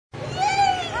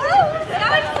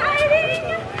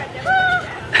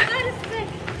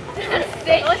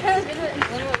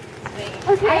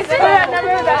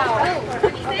another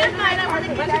stand by them when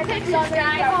they get your pictures,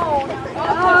 guys. Oh,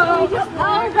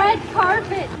 red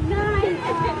carpet.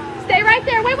 Nice. Stay right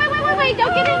there. Wait.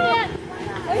 Don't get in yet.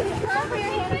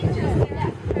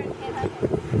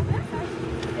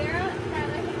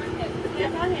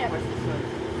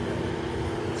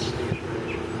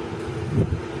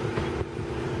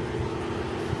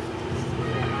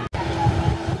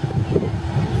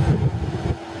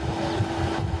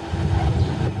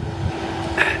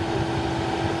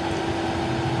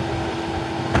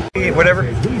 Whatever.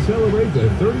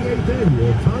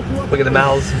 Look at the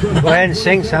mouths. Go ahead and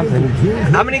sing something.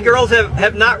 How many girls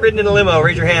have not ridden in a limo?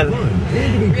 Raise your hand.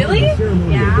 Really?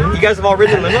 Yeah. You guys have all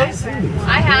ridden in limos?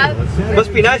 I have.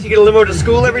 Must be nice. You get a limo to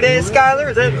school every day, Skylar?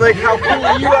 Is that like how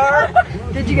cool you are?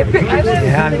 Did you get pictures?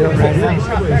 Yeah, I'm doing it right now.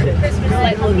 Christmas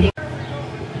light holiday.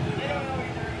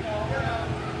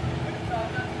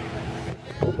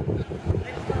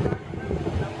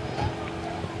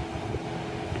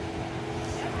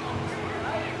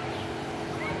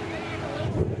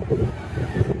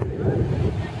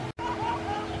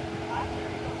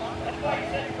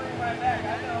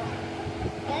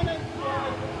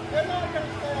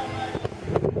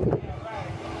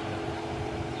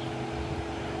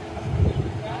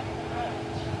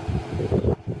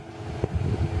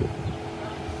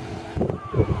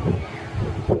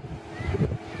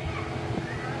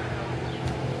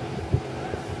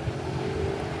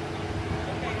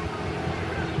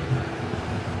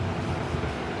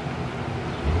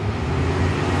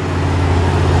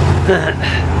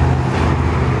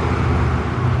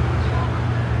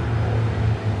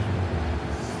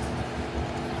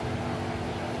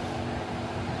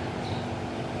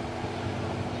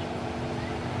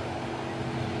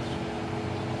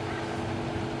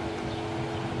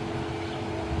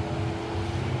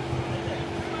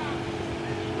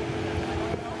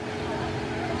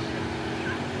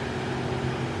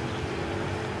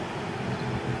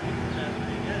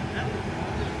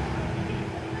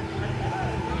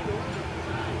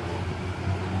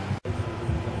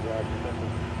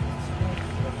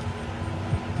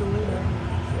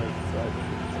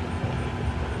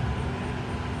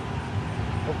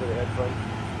 Hopefully the headphones.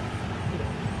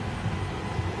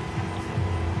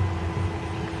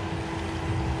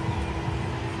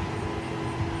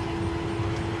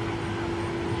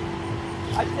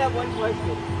 I just have one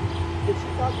question. Did she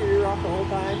talk your ear off the whole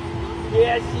time?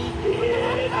 Yeah, she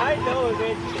did. I know,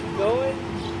 man. She was going.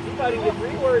 She thought he'd get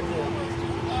 3 words in.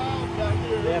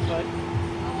 Yeah, bud.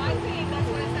 Oh, I think that's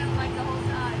what it sounded like the whole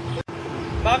time.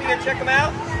 Mom, you gonna check them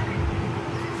out?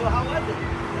 So how was it?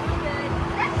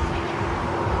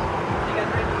 You guys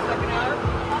ready for the second hour?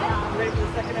 You ready for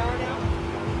the second hour now?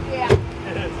 Yeah.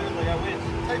 Seriously, I wish.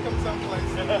 Take them someplace.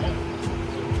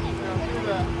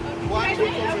 Watch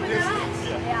them from a distance.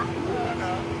 Yeah.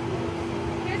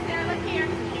 Here, Sarah, look here.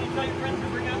 Can you tell your friends to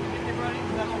bring out the get their running?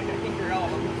 Because I'm not going to think you're all.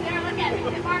 Sarah, look at me.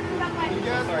 The marker's up like You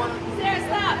guys want to Sarah,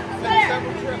 stop. take Sarah.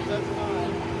 several trips, that's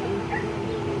fine.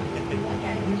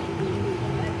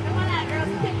 Come on out,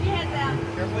 girls. Stick your heads out.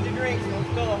 Careful with your drinks. Don't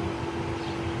spill them.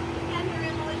 Come here,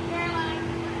 Emily. Caroline.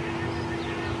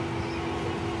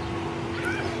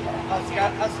 How's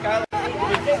Skylar?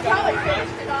 They probably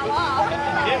finished it all off.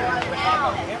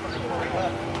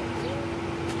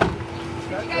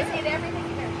 Did you guys get everything?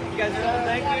 You guys are all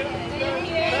thank you. Thank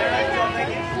you. Sarah, thank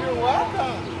you. You're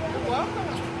welcome.